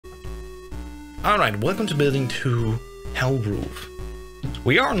Alright, welcome to building 2 Hell Roof.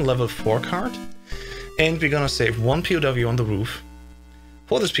 We are on level 4 card, and we're gonna save 1 POW on the roof.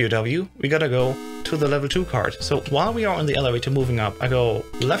 For this POW, we gotta go to the level 2 card. So while we are on the elevator moving up, I go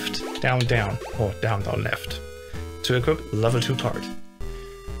left, down, down, or down, down, left to equip level 2 card.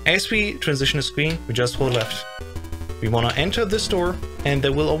 As we transition the screen, we just hold left. We wanna enter this door, and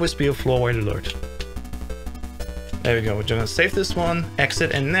there will always be a floor-wide alert. There we go, we're gonna save this one, exit,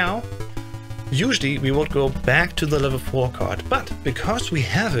 and now usually we would go back to the level 4 card, but because we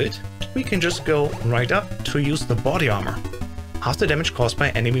have it, we can just go right up to use the body armor. Half the damage caused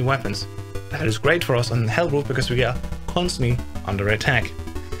by enemy weapons. That is great for us on Hell Roof because we are constantly under attack.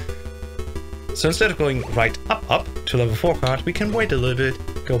 So instead of going right up to level 4 card, we can wait a little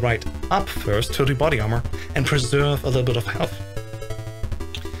bit, go right up first to the body armor and preserve a little bit of health.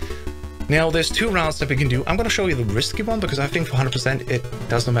 Now there's 2 routes that we can do. I'm going to show you the risky one because I think for 100% it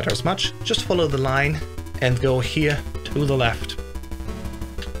doesn't matter as much. Just follow the line and go here to the left.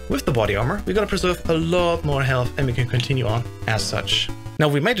 With the body armor, we're going to preserve a lot more health and we can continue on as such. Now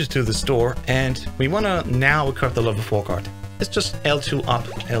we made it to this door and we want to now equip the level 4 card. It's just L2 up,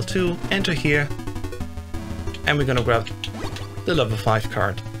 L2, enter here, and we're going to grab the level 5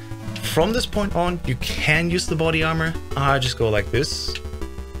 card. From this point on, you can use the body armor. I just go like this.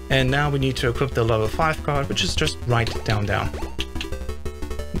 And now we need to equip the level 5 card, which is just right down, down.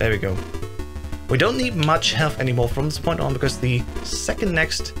 There we go. We don't need much health anymore from this point on because the second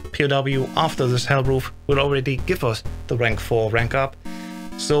next POW after this Hell Roof will already give us the rank 4 rank up.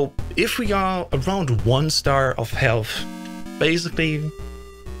 So if we are around 1 star of health, basically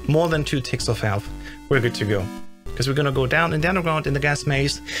more than 2 ticks of health, we're good to go. Because we're gonna go down and down the ground in the gas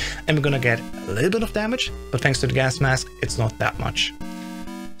maze and we're gonna get a little bit of damage, but thanks to the gas mask, it's not that much.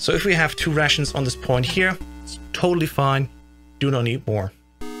 So if we have 2 rations on this point here, it's totally fine, do not need more.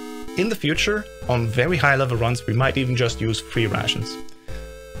 In the future, on very high level runs, we might even just use 3 rations.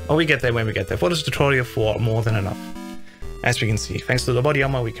 Or we get there when we get there. For this tutorial, 4 more than enough. As we can see, thanks to the body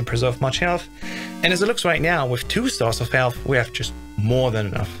armor, we can preserve much health. And as it looks right now, with 2 stars of health, we have just more than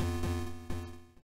enough.